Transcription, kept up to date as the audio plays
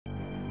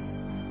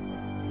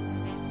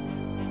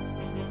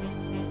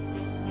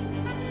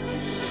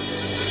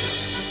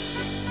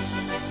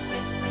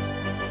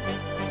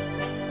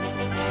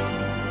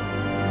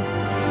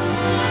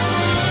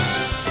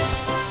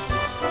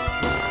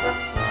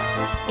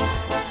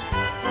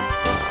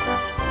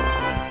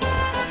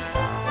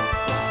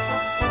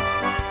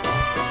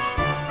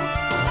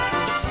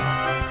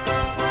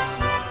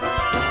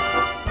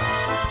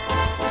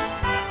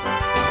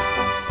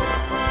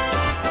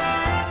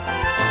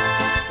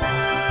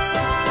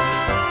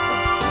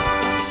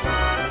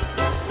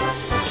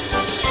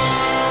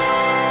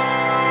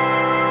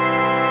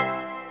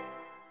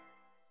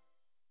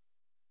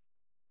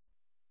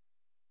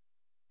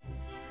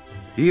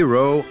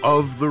hero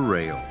of the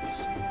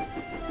rails.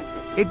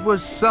 It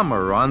was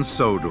summer on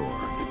Sodor.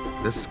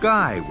 The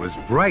sky was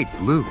bright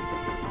blue.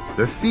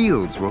 The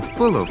fields were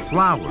full of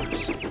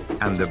flowers,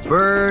 and the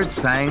birds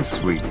sang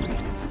sweetly.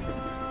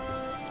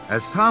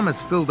 As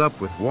Thomas filled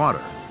up with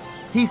water,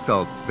 he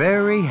felt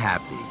very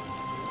happy.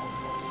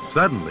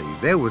 Suddenly,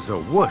 there was a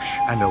whoosh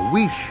and a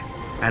wheesh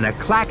and a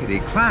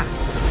clackety-clack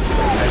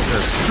as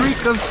a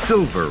streak of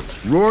silver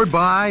roared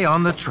by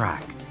on the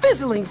track.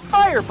 Fizzling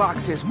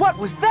fireboxes! What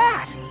was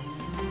that?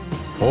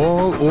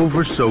 All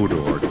over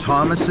Sodor,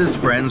 Thomas's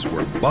friends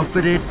were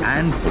buffeted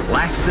and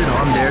blasted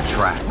on their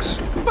tracks.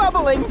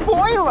 Bubbling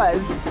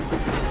boilers!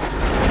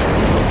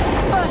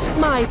 Bust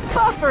my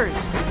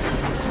buffers!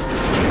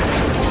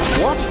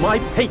 Watch my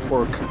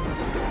paintwork!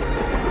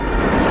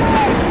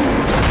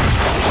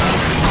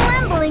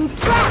 Crumbling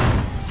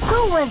tracks!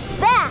 Who was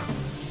that?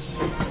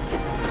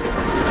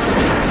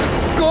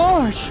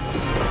 Gosh!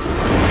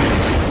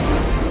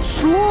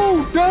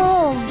 Slow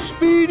down,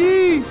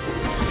 Speedy!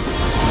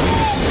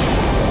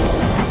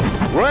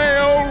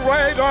 Rail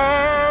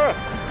Raider!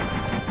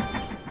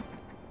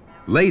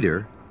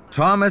 Later,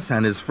 Thomas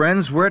and his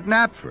friends were at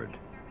Knapford.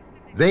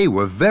 They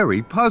were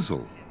very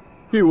puzzled.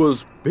 He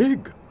was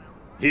big.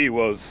 He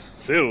was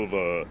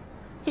silver.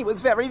 He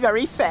was very,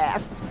 very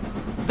fast.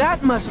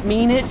 That must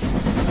mean it's...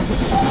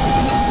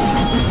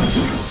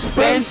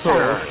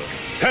 Spencer!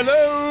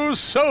 Hello,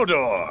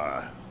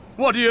 Sodor!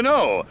 What do you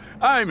know?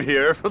 I'm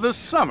here for the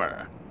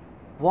summer.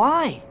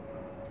 Why?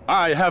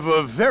 I have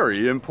a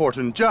very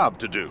important job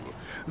to do.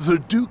 The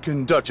Duke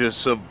and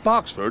Duchess of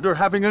Boxford are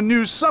having a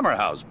new summer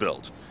house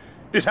built.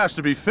 It has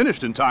to be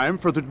finished in time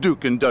for the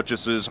Duke and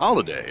Duchess's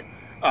holiday.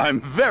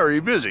 I'm very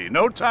busy,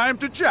 no time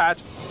to chat.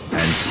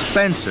 And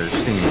Spencer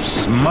steamed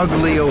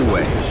smugly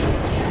away.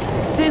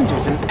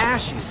 Cinders and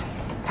ashes.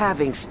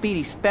 Having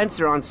Speedy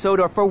Spencer on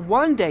Sodor for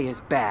one day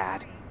is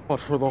bad. But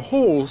for the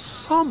whole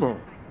summer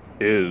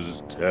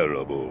is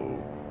terrible.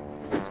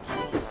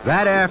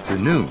 That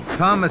afternoon,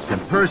 Thomas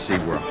and Percy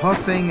were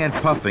huffing and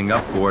puffing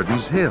up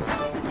Gordon's Hill.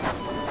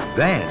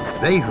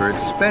 Then they heard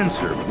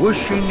Spencer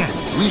whooshing and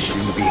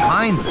wheeshing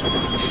behind them.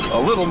 A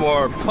little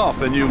more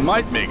puff and you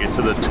might make it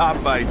to the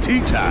top by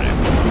tea time.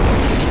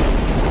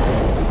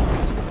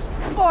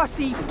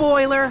 Bossy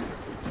boiler!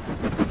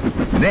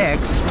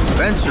 Next,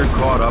 Spencer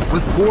caught up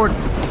with Gordon.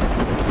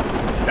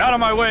 Out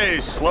of my way,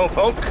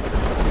 slowpoke.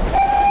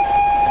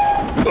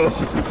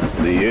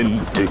 Ugh, the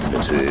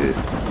indignity.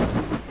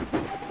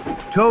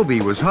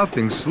 Toby was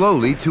huffing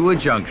slowly to a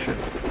junction.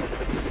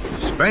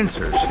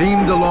 Spencer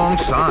steamed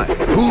alongside,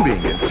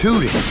 hooting and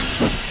tooting.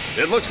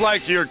 It looks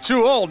like you're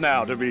too old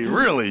now to be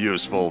really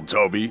useful,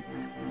 Toby.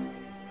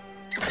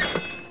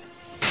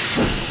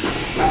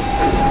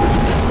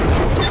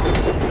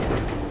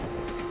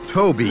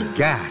 Toby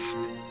gasped.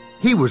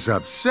 He was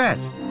upset.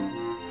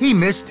 He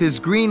missed his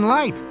green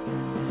light.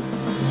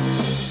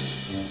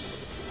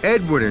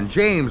 Edward and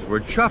James were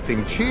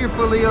chuffing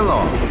cheerfully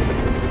along.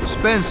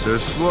 Spencer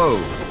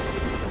slowed.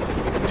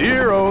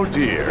 Dear, oh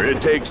dear,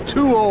 it takes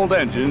 2 old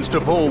engines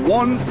to pull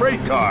 1 freight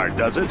car,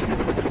 does it?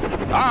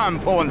 I'm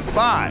pulling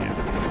 5.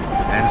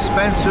 And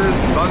Spencer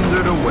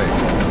thundered away.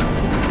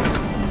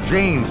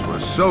 James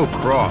was so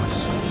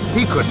cross,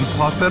 he couldn't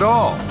puff at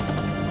all.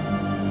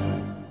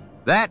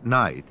 That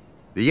night,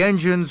 the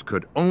engines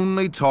could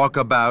only talk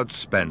about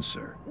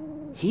Spencer.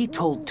 He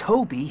told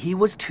Toby he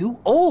was too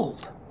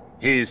old.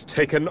 He's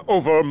taken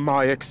over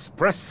my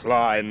express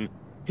line.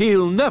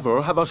 he'll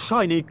never have a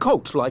shiny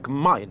coat like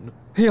mine.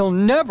 He'll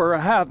never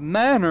have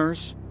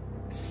manners.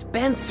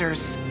 Spencer's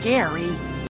scary.